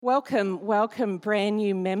Welcome, brand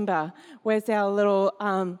new member. Where's our little,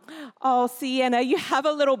 Sienna, you have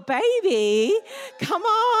a little baby. Come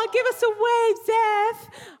on, give us a wave,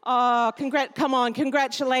 Zeph. Come on,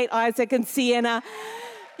 congratulate Isaac and Sienna.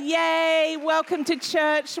 Yay, welcome to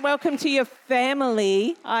church. Welcome to your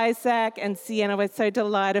family, Isaac and Sienna. We're so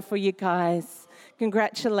delighted for you guys.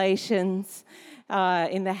 Congratulations.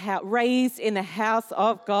 Raised in the house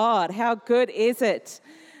of God. How good is it?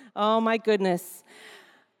 Oh my goodness.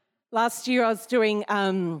 Last year I was doing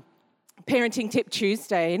Parenting Tip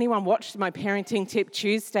Tuesday. Anyone watched my Parenting Tip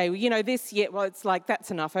Tuesday? You know, this year, well, it's like, that's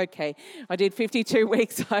enough, okay. I did 52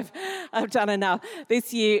 weeks, I've done enough.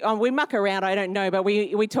 This year, we muck around, I don't know, but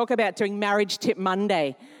we talk about doing Marriage Tip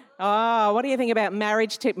Monday. Oh, what do you think about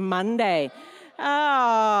Marriage Tip Monday?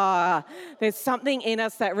 There's something in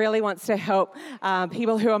us that really wants to help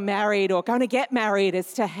people who are married or going to get married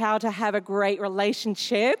as to how to have a great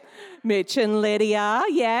relationship. Mitch and Lydia,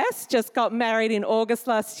 yes, just got married in August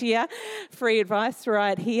last year. Free advice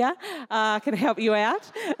right here. Can help you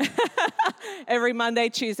out. Every Monday,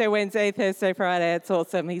 Tuesday, Wednesday, Thursday, Friday. It's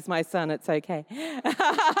awesome. He's my son. It's okay.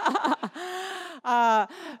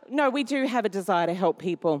 No, we do have a desire to help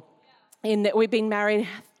people. In that we've been married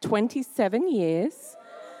 27 years,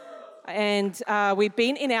 and we've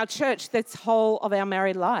been in our church this whole of our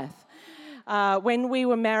married life. When we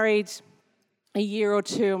were married a year or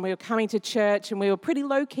two and we were coming to church and we were pretty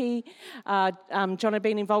low-key, John had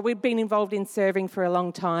been involved. We'd been involved in serving for a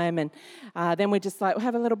long time, and then we're just like, we'll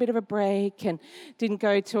have a little bit of a break, and didn't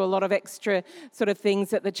go to a lot of extra sort of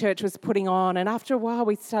things that the church was putting on. And after a while,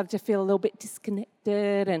 we started to feel a little bit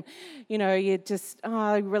disconnected, and, you know, you just,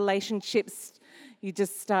 relationships, you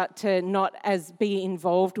just start to not as be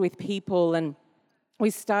involved with people, and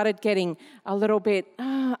we started getting a little bit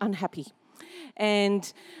unhappy.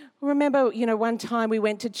 And remember, one time we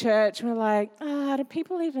went to church and we're like, do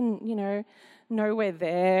people even, know we're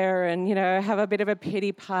there, and, have a bit of a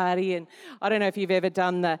pity party? And I don't know if you've ever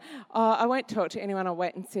done I won't talk to anyone, I'll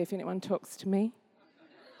wait and see if anyone talks to me.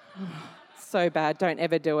 So bad, don't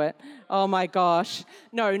ever do it. Oh my gosh.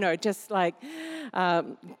 No, just like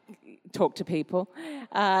talk to people.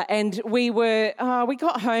 And we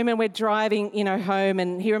got home and we're driving, home,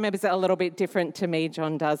 and he remembers it a little bit different to me,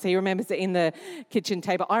 John does. He remembers it in the kitchen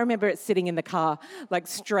table. I remember it sitting in the car, like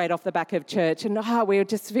straight off the back of church. And we were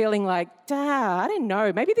just feeling like, I don't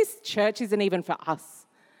know, maybe this church isn't even for us.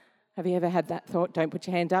 Have you ever had that thought? Don't put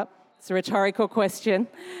your hand up. It's a rhetorical question.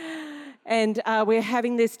 And we're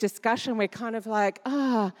having this discussion. We're kind of like,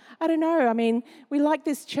 I don't know. I mean, we liked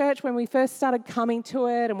this church when we first started coming to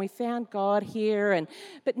it, and we found God here.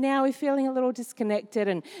 But now we're feeling a little disconnected,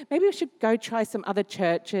 and maybe we should go try some other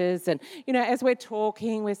churches. And, as we're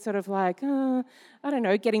talking, we're sort of like, I don't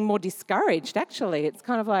know, getting more discouraged, actually. It's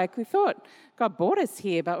kind of like, we thought God brought us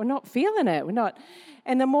here, but we're not feeling it. We're not.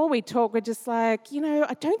 And the more we talk, we're just like,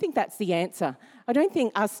 I don't think that's the answer. I don't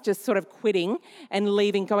think us just sort of quitting and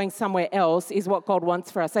leaving, going somewhere else is what God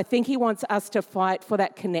wants for us. I think he wants us to fight for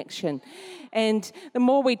that connection. And the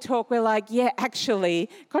more we talk, we're like, yeah, actually,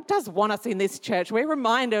 God does want us in this church. We're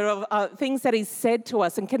reminded of things that he's said to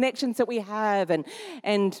us and connections that we have,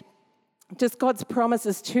 and just God's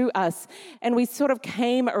promises to us. And we sort of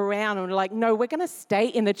came around and were like, no, we're going to stay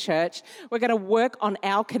in the church. We're going to work on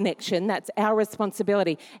our connection. That's our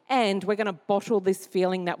responsibility. And we're going to bottle this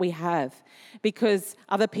feeling that we have because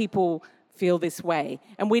other people feel this way.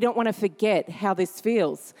 And we don't want to forget how this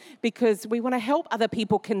feels because we want to help other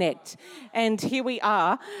people connect. And here we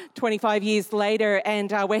are 25 years later,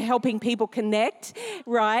 and we're helping people connect,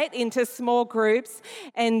 right, into small groups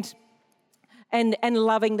and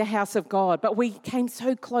loving the house of God. But we came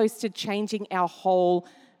so close to changing our whole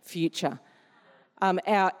future,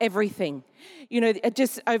 our everything.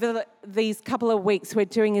 Just over these couple of weeks, we're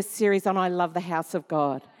doing a series on I Love the House of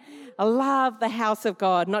God. I love the house of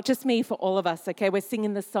God, not just me, for all of us, okay? We're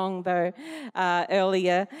singing the song, though,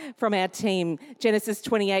 earlier from our team. Genesis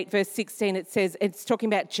 28, verse 16, it says, it's talking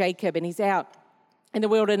about Jacob, and he's out in the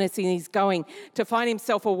wilderness, and he's going to find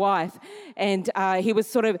himself a wife. And he was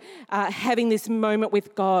sort of having this moment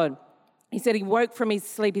with God. He said he woke from his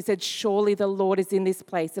sleep. He said, surely the Lord is in this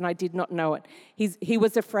place, and I did not know it. He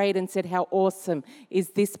was afraid and said, how awesome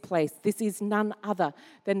is this place? This is none other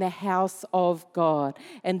than the house of God,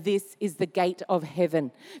 and this is the gate of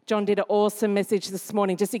heaven. John did an awesome message this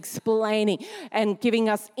morning, just explaining and giving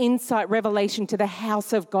us insight, revelation to the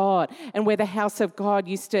house of God, and where the house of God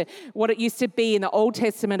what it used to be in the Old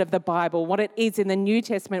Testament of the Bible, what it is in the New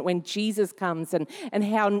Testament when Jesus comes, and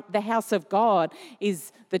how the house of God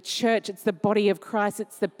is the church. It's the body of Christ.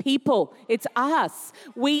 It's the people. It's us.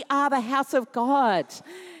 We are the house of God.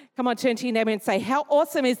 Come on, turn to your neighbor and say, how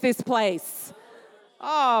awesome is this place?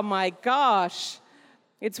 Oh my gosh.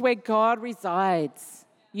 It's where God resides.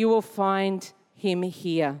 You will find him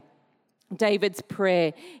here. David's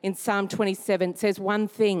prayer in Psalm 27 says, one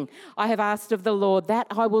thing I have asked of the Lord, that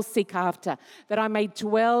I will seek after, that I may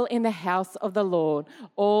dwell in the house of the Lord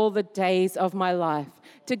all the days of my life,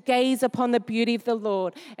 to gaze upon the beauty of the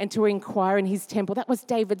Lord and to inquire in his temple. That was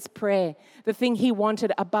David's prayer. The thing he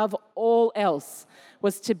wanted above all else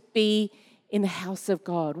was to be in the house of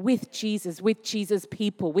God, with Jesus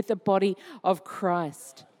people, with the body of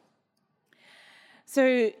Christ.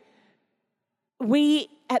 So we,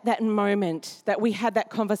 at that moment that we had that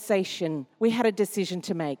conversation, we had a decision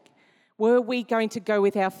to make. Were we going to go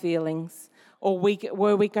with our feelings, or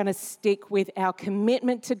were we going to stick with our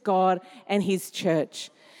commitment to God and his church?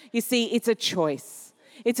 You see, it's a choice.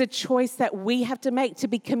 It's a choice that we have to make to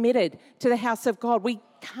be committed to the house of God. We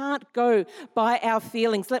can't go by our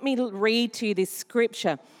feelings. Let me read to you this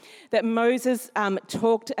scripture that Moses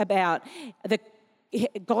talked about,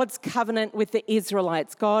 God's covenant with the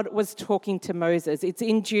Israelites. God was talking to Moses. It's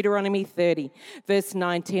in Deuteronomy 30, verse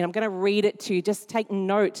 19. I'm going to read it to you. Just take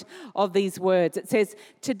note of these words. It says,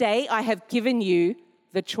 today I have given you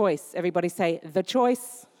the choice. Everybody say, the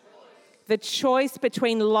choice. The choice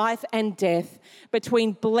between life and death,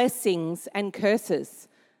 between blessings and curses.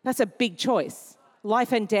 That's a big choice.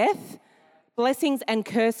 Life and death, blessings and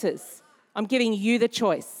curses. I'm giving you the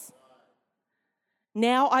choice.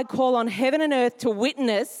 Now I call on heaven and earth to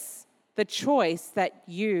witness the choice that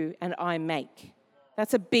you and I make.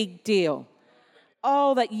 That's a big deal.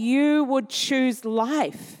 Oh, that you would choose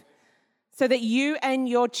life so that you and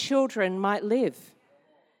your children might live.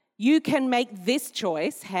 You can make this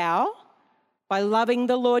choice. How? By loving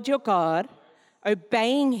the Lord your God,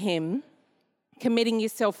 obeying him, committing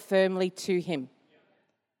yourself firmly to him.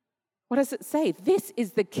 What does it say? This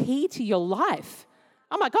is the key to your life.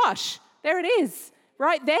 Oh my gosh, there it is.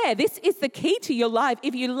 Right there, this is the key to your life.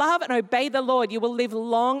 If you love and obey the Lord, you will live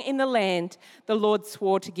long in the land the Lord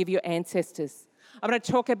swore to give your ancestors. I'm going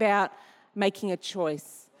to talk about making a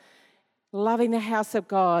choice. Loving the house of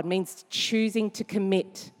God means choosing to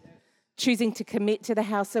commit. Choosing to commit to the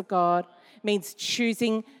house of God means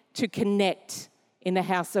choosing to connect in the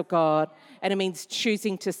house of God, and it means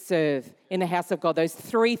choosing to serve in the house of God. Those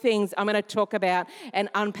three things I'm going to talk about and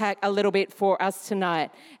unpack a little bit for us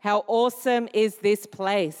tonight. How awesome is this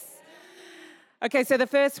place? Okay, so the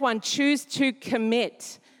first one, choose to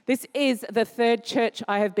commit. This is the third church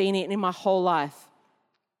I have been in my whole life.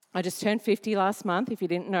 I just turned 50 last month, if you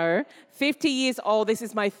didn't know. 50 years old, this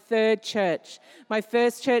is my third church. My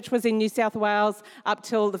first church was in New South Wales up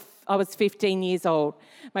till I was 15 years old.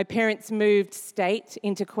 My parents moved state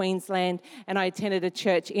into Queensland, and I attended a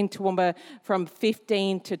church in Toowoomba from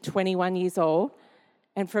 15 to 21 years old,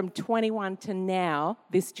 and from 21 to now,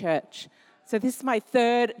 this church. So this is my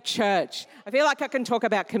third church. I feel like I can talk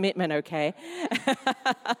about commitment, okay?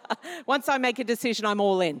 Once I make a decision, I'm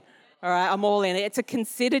all in. All right, I'm all in. It's a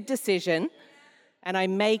considered decision, and I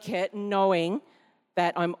make it knowing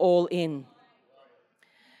that I'm all in.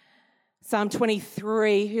 Psalm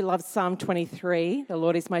 23, who loves Psalm 23? The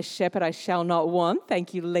Lord is my shepherd, I shall not want.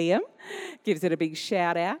 Thank you, Liam. Gives it a big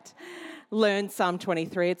shout out. Learn Psalm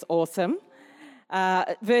 23, it's awesome.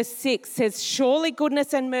 Verse 6 says, surely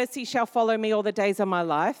goodness and mercy shall follow me all the days of my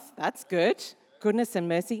life. That's good. Goodness and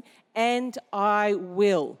mercy. And I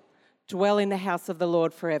will dwell in the house of the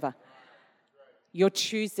Lord forever. You're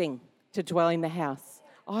choosing to dwell in the house.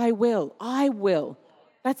 I will.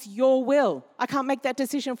 That's your will. I can't make that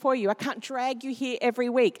decision for you. I can't drag you here every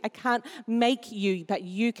week. I can't make you, but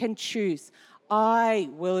you can choose. I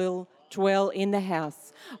will dwell in the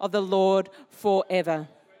house of the Lord forever.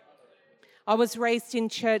 I was raised in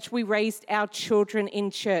church. We raised our children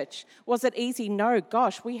in church. Was it easy? No.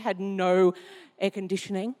 Gosh, we had no air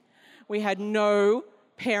conditioning. We had no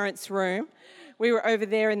parents' room. We were over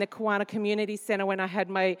there in the Kawana Community Centre when I had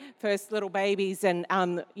my first little babies, and,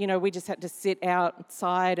 we just had to sit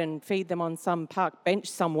outside and feed them on some park bench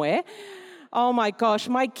somewhere. Oh, my gosh,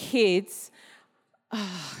 my kids.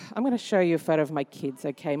 I'm going to show you a photo of my kids,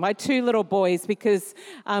 okay? My two little boys, because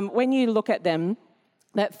when you look at them,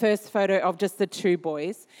 that first photo of just the two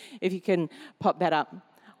boys, if you can pop that up.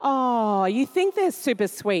 Oh, you think they're super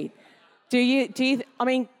sweet. Do you,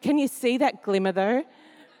 can you see that glimmer though?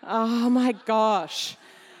 Oh my gosh.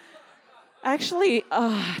 Actually,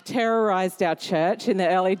 terrorized our church in the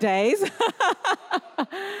early days.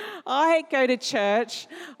 I go to church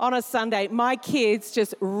on a Sunday. My kids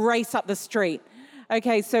just race up the street.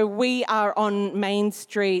 Okay, so we are on Main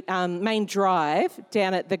Street, Main Drive,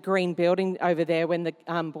 down at the green building over there when the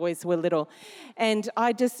boys were little. And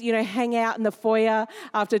I just, hang out in the foyer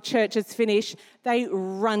after church is finished. They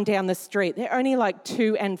run down the street. They're only like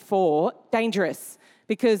 2 and 4, dangerous,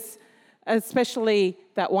 because especially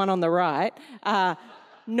that one on the right,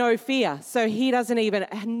 no fear. So he doesn't even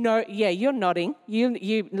know. Yeah, you're nodding.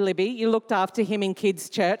 You, Libby, you looked after him in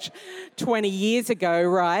kids' church 20 years ago,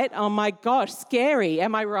 right? Oh my gosh, scary.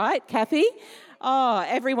 Am I right, Kathy? Oh,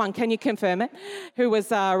 everyone, can you confirm it? Who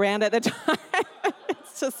was around at the time?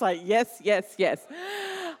 It's just like, yes, yes, yes.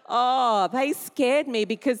 Oh, they scared me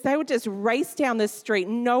because they would just race down the street,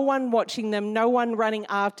 no one watching them, no one running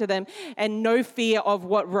after them, and no fear of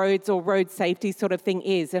what roads or road safety sort of thing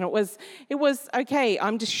is. And it was okay,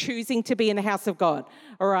 I'm just choosing to be in the house of God,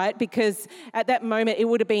 all right? Because at that moment, it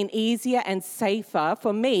would have been easier and safer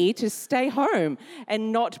for me to stay home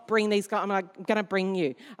and not bring these guys. I'm going to bring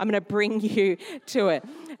you to it.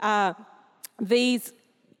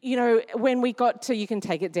 When we got to, you can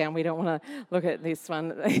take it down. We don't want to look at this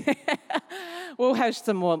one. We'll have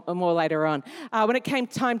some more later on. When it came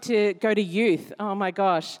time to go to youth, oh my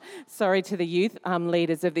gosh, sorry to the youth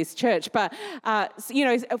leaders of this church, but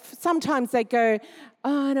sometimes they go,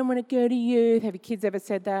 oh, I don't want to go to youth. Have your kids ever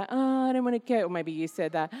said that? Oh, I don't want to go. Or maybe you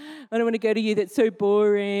said that. I don't want to go to youth. It's so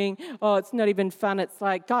boring. Oh, it's not even fun. It's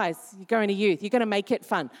like, guys, you're going to youth. You're going to make it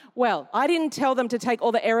fun. Well, I didn't tell them to take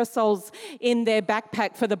all the aerosols in their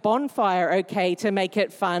backpack for the bonfire, okay, to make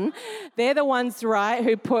it fun. They're the ones, right,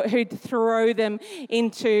 who throw them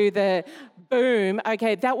into the boom.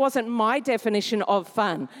 Okay, that wasn't my definition of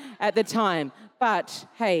fun at the time. But,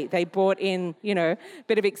 hey, they brought in, a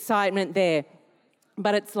bit of excitement there.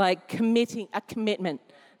 But it's like a commitment.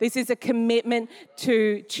 This is a commitment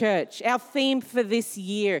to church. Our theme for this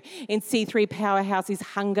year in C3 Powerhouse is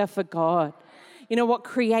hunger for God. You know what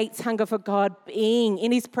creates hunger for God? Being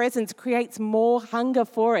in His presence creates more hunger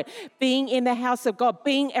for it. Being in the house of God,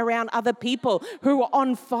 being around other people who are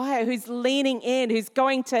on fire, who's leaning in, who's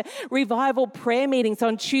going to revival prayer meetings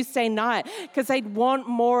on Tuesday night because they want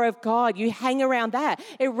more of God. You hang around that.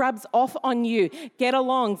 It rubs off on you. Get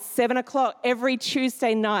along, 7 o'clock every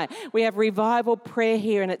Tuesday night. We have revival prayer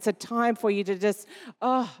here, and it's a time for you to just,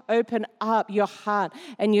 open up your heart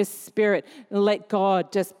and your spirit and let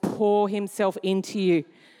God just pour Himself into you.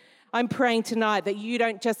 I'm praying tonight that you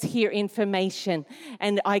don't just hear information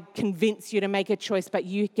and I convince you to make a choice, but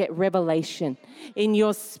you get revelation in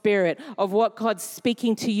your spirit of what God's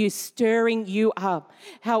speaking to you, stirring you up.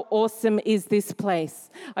 How awesome is this place?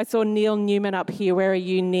 I saw Neil Newman up here. Where are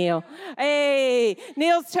you, Neil? Hey,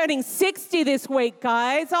 Neil's turning 60 this week,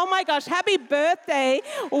 guys. Oh my gosh, happy birthday,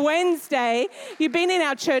 Wednesday. You've been in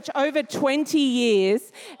our church over 20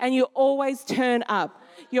 years and you always turn up.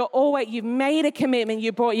 You've made a commitment.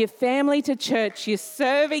 You brought your family to church. You're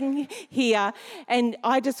serving here. And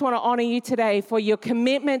I just want to honor you today for your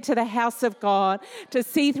commitment to the house of God, to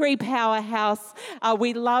C3 Powerhouse.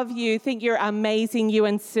 We love you. Think you're amazing, you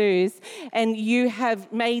and Suze. And you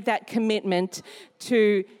have made that commitment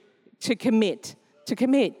to commit.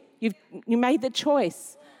 You made the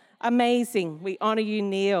choice. Amazing. We honor you,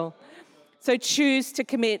 Neil. So choose to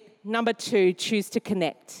commit. Number 2, choose to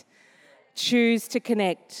connect. Choose to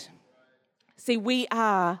connect. See, we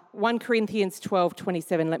are 1 Corinthians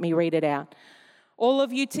 12:27. Let me read it out. All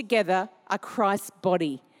of you together are Christ's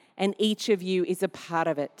body, and each of you is a part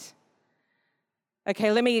of it. Okay,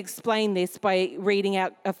 let me explain this by reading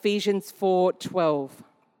out Ephesians 4:12.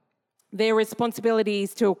 Their responsibility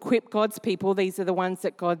is to equip God's people. These are the ones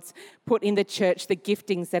that God's put in the church, the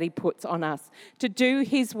giftings that He puts on us, to do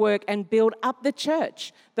His work and build up the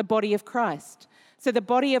church, the body of Christ. So the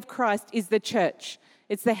body of Christ is the church.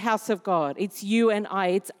 It's the house of God. It's you and I.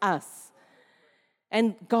 It's us.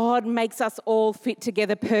 And God makes us all fit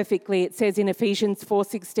together perfectly. It says in Ephesians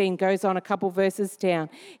 4:16, goes on a couple verses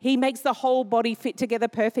down. He makes the whole body fit together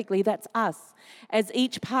perfectly. That's us. As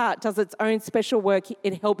each part does its own special work,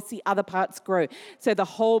 it helps the other parts grow. So the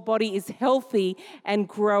whole body is healthy and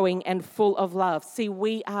growing and full of love. See,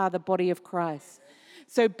 we are the body of Christ.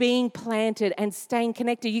 So being planted and staying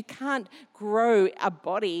connected, you can't grow a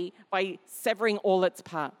body by severing all its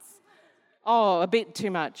parts. Oh, a bit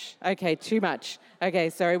too much. Okay, too much. Okay,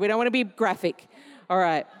 sorry, we don't want to be graphic. All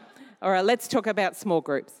right, let's talk about small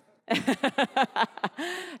groups.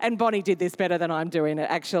 And Bonnie did this better than I'm doing it,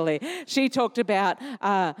 actually. She talked about,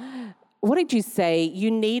 what did you say?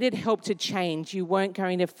 You needed help to change. You weren't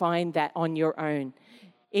going to find that on your own.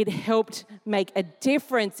 It helped make a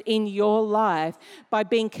difference in your life by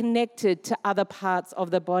being connected to other parts of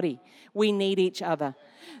the body. We need each other.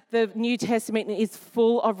 The New Testament is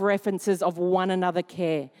full of references of one another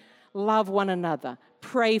care. Love one another.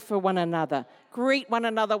 Pray for one another. Greet one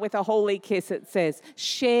another with a holy kiss, it says.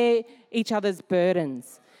 Share each other's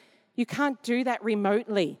burdens. You can't do that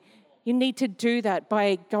remotely. You need to do that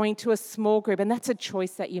by going to a small group, and that's a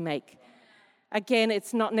choice that you make. Again,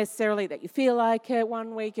 it's not necessarily that you feel like it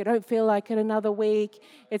one week, you don't feel like it another week.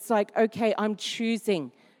 It's like, okay, I'm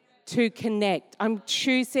choosing to connect. I'm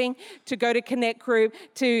choosing to go to Connect Group,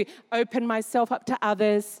 to open myself up to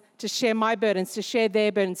others, to share my burdens, to share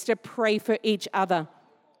their burdens, to pray for each other,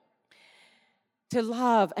 to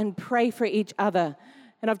love and pray for each other.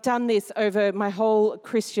 And I've done this over my whole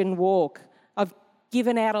Christian walk. I've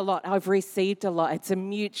given out a lot. I've received a lot. It's a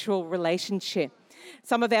mutual relationship.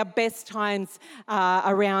 Some of our best times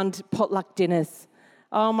are around potluck dinners.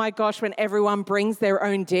 Oh my gosh, when everyone brings their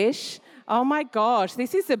own dish. Oh my gosh,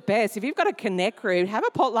 this is the best. If you've got a Connect Group, have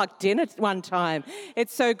a potluck dinner one time.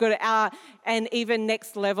 It's so good. And even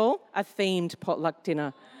next level, a themed potluck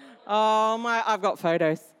dinner. Oh my, I've got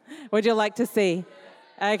photos. Would you like to see?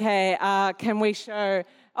 Okay, can we show?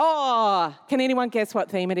 Oh, can anyone guess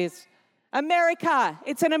what theme it is? America.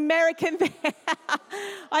 It's an American thing.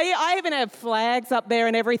 I even have flags up there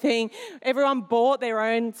and everything. Everyone bought their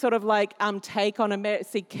own sort of like take on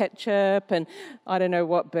see ketchup and I don't know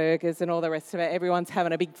what burgers and all the rest of it. Everyone's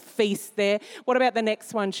having a big feast there. What about the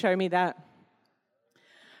next one? Show me that.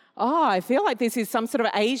 Oh, I feel like this is some sort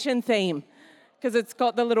of Asian theme because it's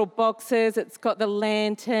got the little boxes, it's got the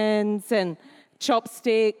lanterns and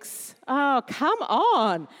chopsticks. Oh, come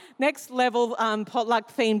on. Next level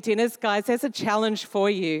potluck themed dinners, guys. There's a challenge for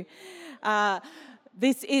you.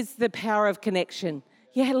 This is the power of connection.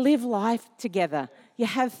 You live life together. You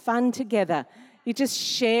have fun together. You just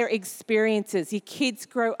share experiences. Your kids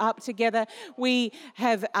grow up together. We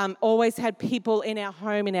have always had people in our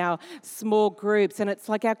home, in our small groups, and it's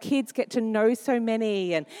like our kids get to know so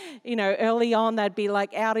many. And, you know, early on they'd be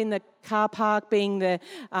like out in the car park being the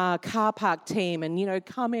car park team and, you know,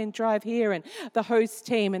 come in, drive here, and the host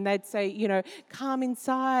team, and they'd say, you know, come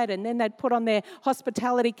inside, and then they'd put on their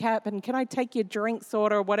hospitality cap and can I take your drinks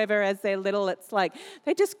order or whatever as they're little. It's like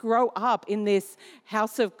they just grow up in this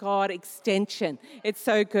house of God extension. It's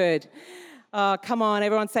so good. Come on,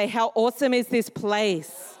 everyone say, how awesome is this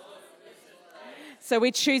place? So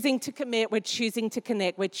we're choosing to commit, we're choosing to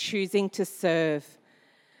connect, we're choosing to serve.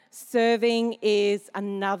 Serving is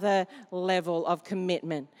another level of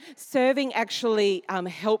commitment. Serving actually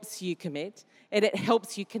helps you commit, and it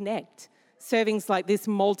helps you connect. Serving's like this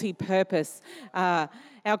multi-purpose. Our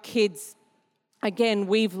kids, again,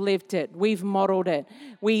 we've lived it. We've modeled it.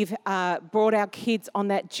 We've brought our kids on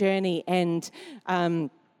that journey. And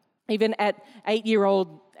even at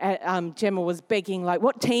 8-year-old, Gemma was begging, like,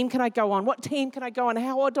 what team can I go on? What team can I go on?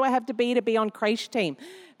 How old do I have to be on creche team?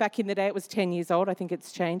 Back in the day, it was 10 years old. I think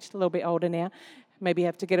it's changed, a little bit older now. Maybe you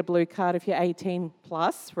have to get a blue card if you're 18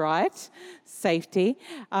 plus, right? Safety.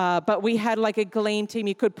 But we had like a gleam team.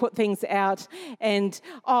 You could put things out. And,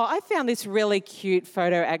 I found this really cute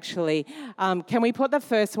photo, actually. Can we put the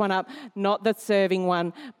first one up? Not the serving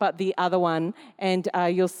one, but the other one. And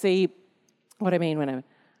you'll see what I mean when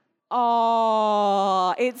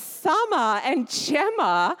it's Summer and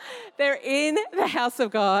Gemma. They're in the house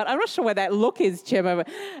of God. I'm not sure where that look is, Gemma.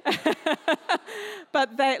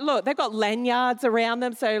 But they've got lanyards around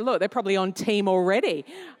them. So look, they're probably on team already.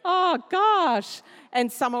 Oh, gosh. And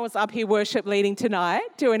Summer was up here worship leading tonight,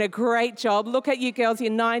 doing a great job. Look at you girls, you're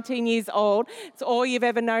 19 years old. It's all you've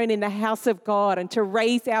ever known in the house of God, and to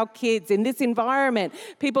raise our kids in this environment.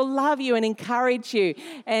 People love you and encourage you,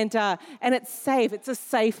 and it's safe. It's a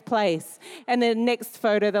safe place. And the next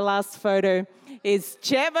photo, the last photo, is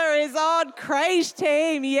Gemma is on creche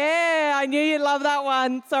team. Yeah, I knew you'd love that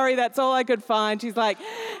one. Sorry, that's all I could find. She's like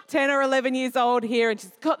 10 or 11 years old here, and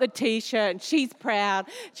she's got the T-shirt, and she's proud.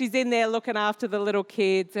 She's in there looking after the little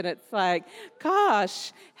kids, and it's like,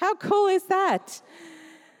 gosh, how cool is that?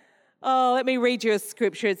 Oh, let me read you a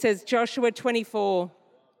scripture. It says, Joshua 24,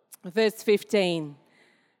 verse 15.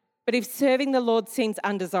 But if serving the Lord seems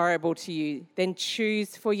undesirable to you, then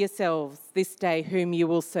choose for yourselves this day whom you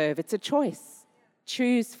will serve. It's a choice.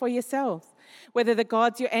 Choose for yourselves whether the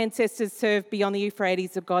gods your ancestors served beyond the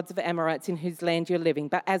Euphrates or gods of the Amorites in whose land you're living.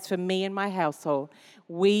 But as for me and my household,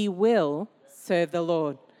 we will serve the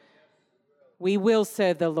Lord. We will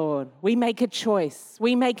serve the Lord. We make a choice.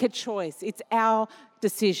 We make a choice. It's our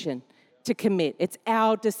decision to commit. It's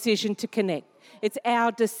our decision to connect. It's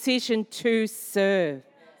our decision to serve.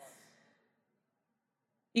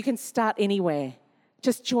 You can start anywhere.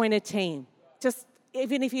 Just join a team. Just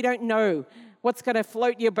even if you don't know what's going to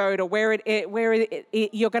float your boat or where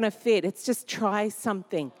you're going to fit, it's just try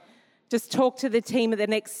something. Just talk to the team at the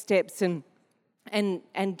next steps and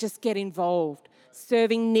just get involved.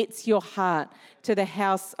 Serving knits your heart to the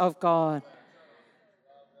house of God.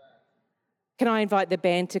 Can I invite the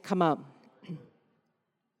band to come up?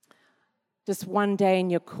 Just one day in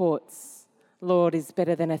your courts, Lord, is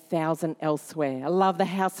better than 1,000 elsewhere. I love the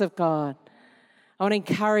house of God. I want to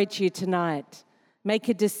encourage you tonight. Make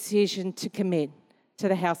a decision to commit to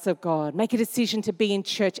the house of God. Make a decision to be in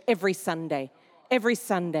church every Sunday,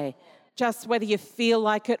 just whether you feel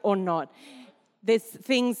like it or not.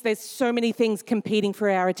 There's so many things competing for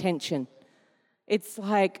our attention. It's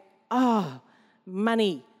like,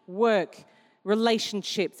 money, work,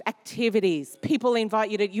 relationships, activities. People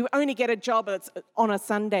invite you only get a job that's on a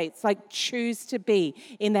Sunday. It's like, choose to be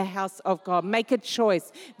in the house of God. Make a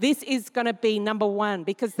choice. This is going to be number one,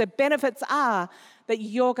 because the benefits are that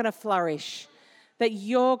you're going to flourish, that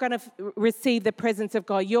you're going to receive the presence of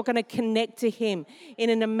God. You're going to connect to Him in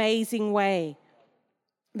an amazing way.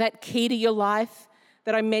 That key to your life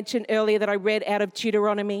that I mentioned earlier, that I read out of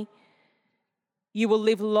Deuteronomy, you will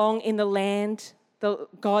live long in the land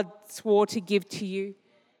that God swore to give to you.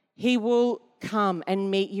 He will come and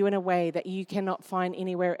meet you in a way that you cannot find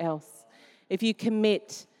anywhere else. If you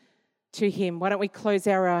commit to Him, why don't we close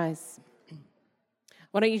our eyes?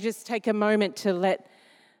 Why don't you just take a moment to let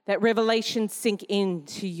that revelation sink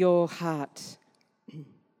into your heart?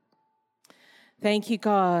 Thank you,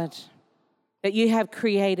 God, that you have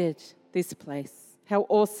created this place. How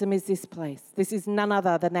awesome is this place? This is none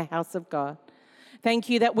other than the house of God. Thank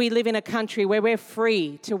you that we live in a country where we're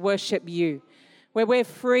free to worship you, where we're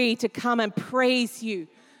free to come and praise you,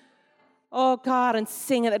 oh God, and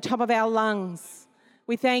sing at the top of our lungs.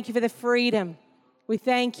 We thank you for the freedom. We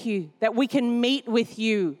thank you that we can meet with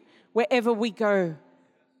you wherever we go.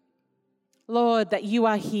 Lord, that you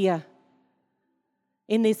are here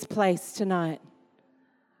in this place tonight.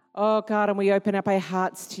 Oh God, and we open up our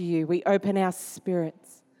hearts to you. We open our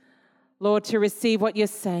spirits, Lord, to receive what you're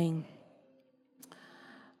saying.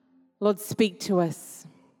 Lord, speak to us.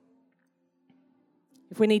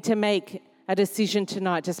 If we need to make a decision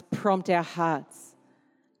tonight, just prompt our hearts.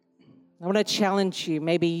 I want to challenge you.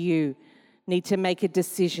 Maybe you need to make a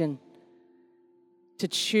decision to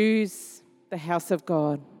choose the house of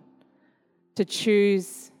God, to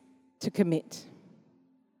choose to commit.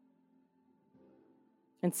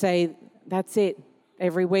 And say, that's it.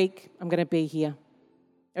 Every week, I'm going to be here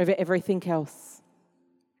over everything else.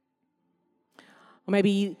 Or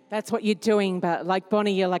maybe that's what you're doing, but like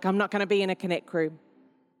Bonnie, you're like, I'm not going to be in a connect group.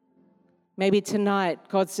 Maybe tonight,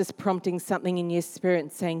 God's just prompting something in your spirit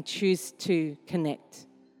and saying, choose to connect.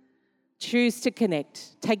 Choose to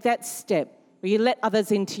connect. Take that step where you let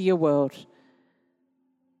others into your world.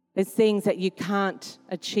 There's things that you can't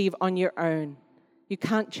achieve on your own. You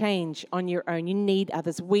can't change on your own. You need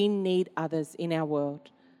others. We need others in our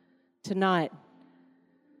world. Tonight,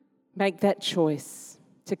 make that choice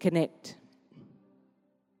to connect.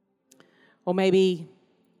 Or maybe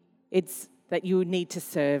it's that you need to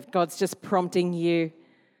serve. God's just prompting you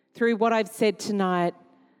through what I've said tonight.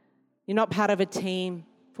 You're not part of a team.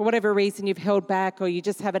 For whatever reason, you've held back, or you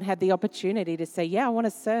just haven't had the opportunity to say, yeah, I want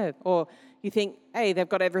to serve. Or you think, hey, they've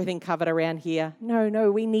got everything covered around here. No,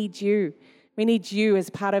 we need you. We need you as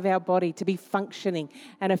part of our body to be functioning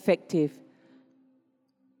and effective.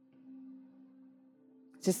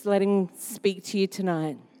 Just let Him speak to you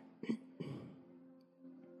tonight.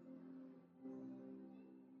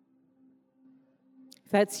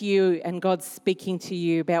 If that's you and God's speaking to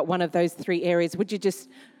you about one of those three areas, would you just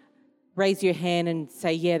raise your hand and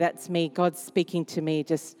say, yeah, that's me. God's speaking to me.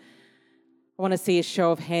 I want to see a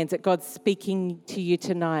show of hands that God's speaking to you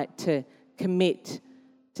tonight to commit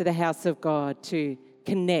to the house of God, to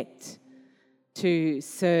connect, to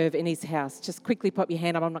serve in His house. Just quickly pop your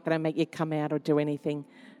hand up. I'm not going to make you come out or do anything.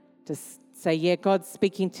 Just say, yeah, God's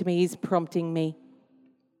speaking to me. He's prompting me.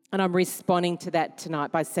 And I'm responding to that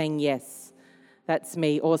tonight by saying, yes, that's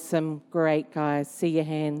me. Awesome. Great, guys. See your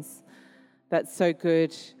hands. That's so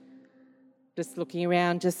good. Just looking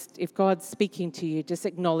around, just if God's speaking to you, just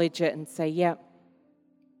acknowledge it and say, yeah,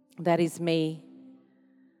 that is me.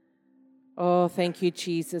 Oh, thank you,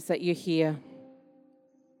 Jesus, that you're here.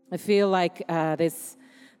 I feel like there's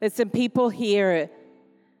some people here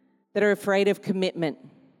that are afraid of commitment.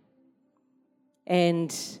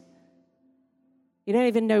 And you don't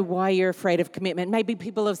even know why you're afraid of commitment. Maybe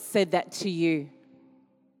people have said that to you.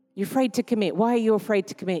 You're afraid to commit. Why are you afraid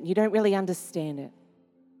to commit? You don't really understand it.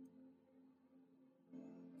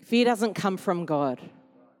 Fear doesn't come from God.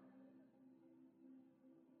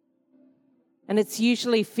 And it's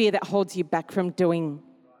usually fear that holds you back from doing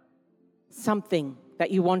something that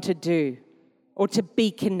you want to do, or to be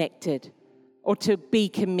connected, or to be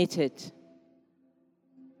committed.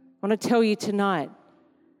 I want to tell you tonight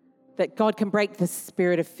that God can break the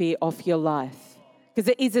spirit of fear off your life, because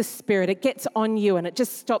it is a spirit. It gets on you and it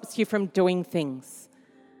just stops you from doing things.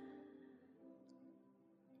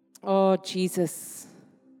 Oh, Jesus,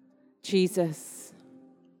 Jesus.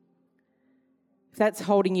 If that's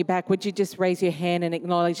holding you back, would you just raise your hand and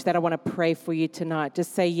acknowledge that I want to pray for you tonight?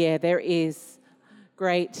 Just say, yeah, there is.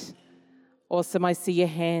 Great. Awesome. I see your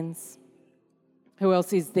hands. Who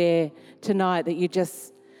else is there tonight that you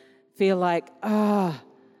just feel like,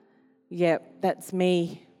 yeah, that's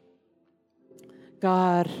me.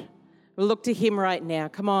 God, we'll look to him right now.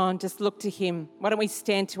 Come on, just look to him. Why don't we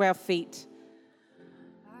stand to our feet?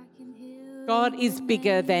 God is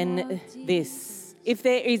bigger than this. If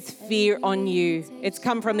there is fear on you, it's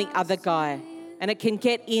come from the other guy, and it can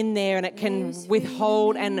get in there and it can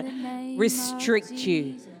withhold and restrict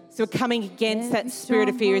you. So we're coming against that spirit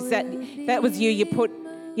of fear. Is that was you? You put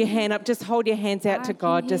your hand up. Just hold your hands out to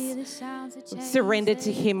God. Just surrender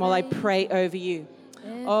to him while I pray over you.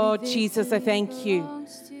 Oh, Jesus, I thank you.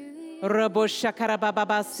 God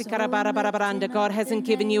hasn't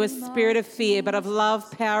given you a spirit of fear, but of love,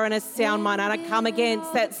 power, and a sound mind. And I come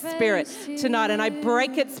against that spirit tonight, and I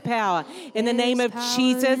break its power. In the name of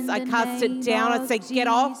Jesus, I cast it down. I say, get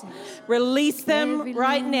off. Release them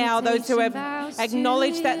right now, those who have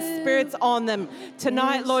acknowledged that spirit's on them.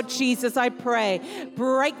 Tonight, Lord Jesus, I pray,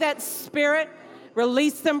 break that spirit,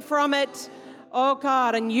 release them from it. Oh,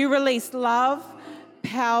 God, and you release love,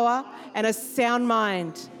 power, and a sound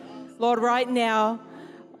mind. Lord, right now,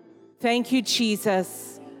 thank you,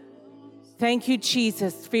 Jesus. Thank you,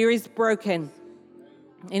 Jesus. Fear is broken.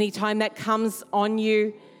 Anytime that comes on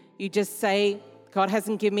you, you just say, God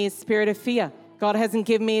hasn't given me a spirit of fear. God hasn't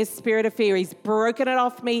given me a spirit of fear. He's broken it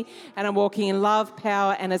off me, and I'm walking in love,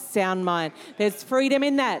 power, and a sound mind. There's freedom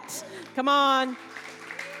in that. Come on.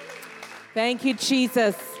 Thank you,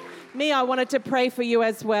 Jesus. Me, I wanted to pray for you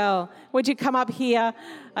as well. Would you come up here?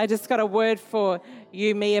 I just got a word for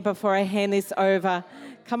you, Mia, before I hand this over.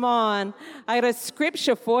 Come on. I got a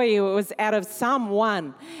scripture for you. It was out of Psalm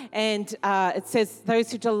 1. And it says,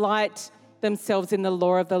 those who delight themselves in the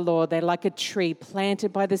law of the Lord, they're like a tree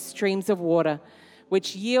planted by the streams of water,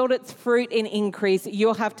 which yield its fruit in increase.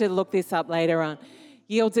 You'll have to look this up later on.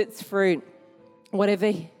 Yields its fruit.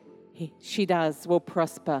 Whatever she does will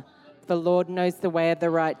prosper. The Lord knows the way of the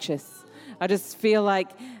righteous. I just feel like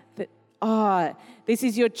this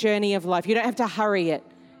is your journey of life. You don't have to hurry it.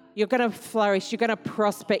 You're going to flourish. You're going to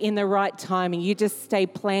prosper in the right timing. You just stay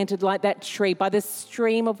planted like that tree by the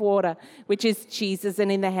stream of water, which is Jesus,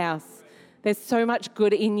 and in the house. There's so much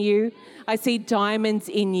good in you. I see diamonds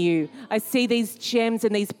in you. I see these gems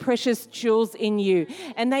and these precious jewels in you.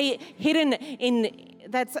 And they hidden in...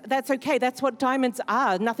 That's okay. That's what diamonds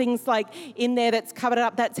are. Nothing's like in there that's covered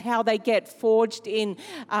up. That's how they get forged in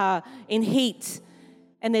heat.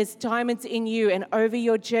 And there's diamonds in you, and over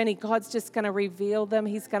your journey, God's just going to reveal them.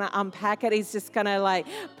 He's going to unpack it. He's just going to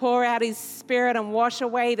pour out his spirit and wash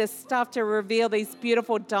away the stuff to reveal these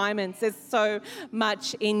beautiful diamonds. There's so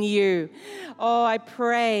much in you. Oh, I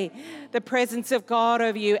pray the presence of God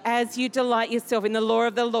over you as you delight yourself in the law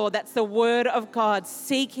of the Lord. That's the word of God.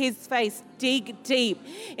 Seek his face. Dig deep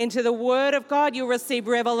into the word of God. You'll receive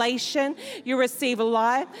revelation. You'll receive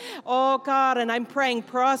life. Oh, God, and I'm praying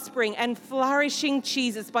prospering and flourishing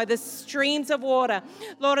Jesus by the streams of water.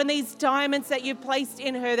 Lord, and these diamonds that you placed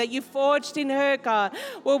in her, that you forged in her, God,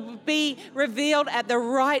 will be revealed at the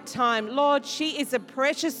right time. Lord, she is a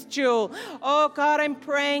precious jewel. Oh, God, I'm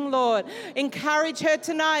praying, Lord, encourage her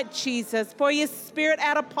tonight, Jesus. Pour your spirit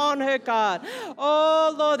out upon her, God.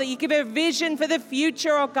 Oh, Lord, that you give her vision for the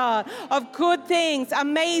future, oh, God, of good things,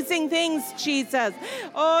 amazing things, Jesus.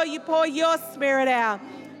 Oh, you pour your spirit out.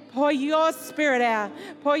 Pour your spirit out.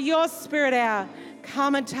 Pour your spirit out.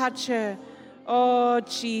 Come and touch her. Oh,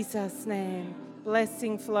 Jesus' name.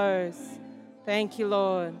 Blessing flows. Thank you,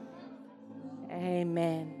 Lord.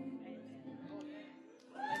 Amen.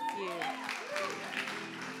 Bless you.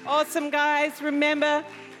 Awesome, guys. Remember,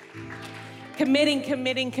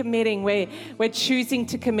 committing. We're choosing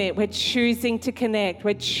to commit. We're choosing to connect.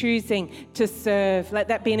 We're choosing to serve. Let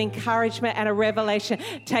that be an encouragement and a revelation.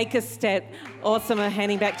 Take a step. Awesome. I'm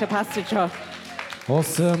handing back to Pastor Josh.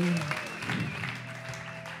 Awesome.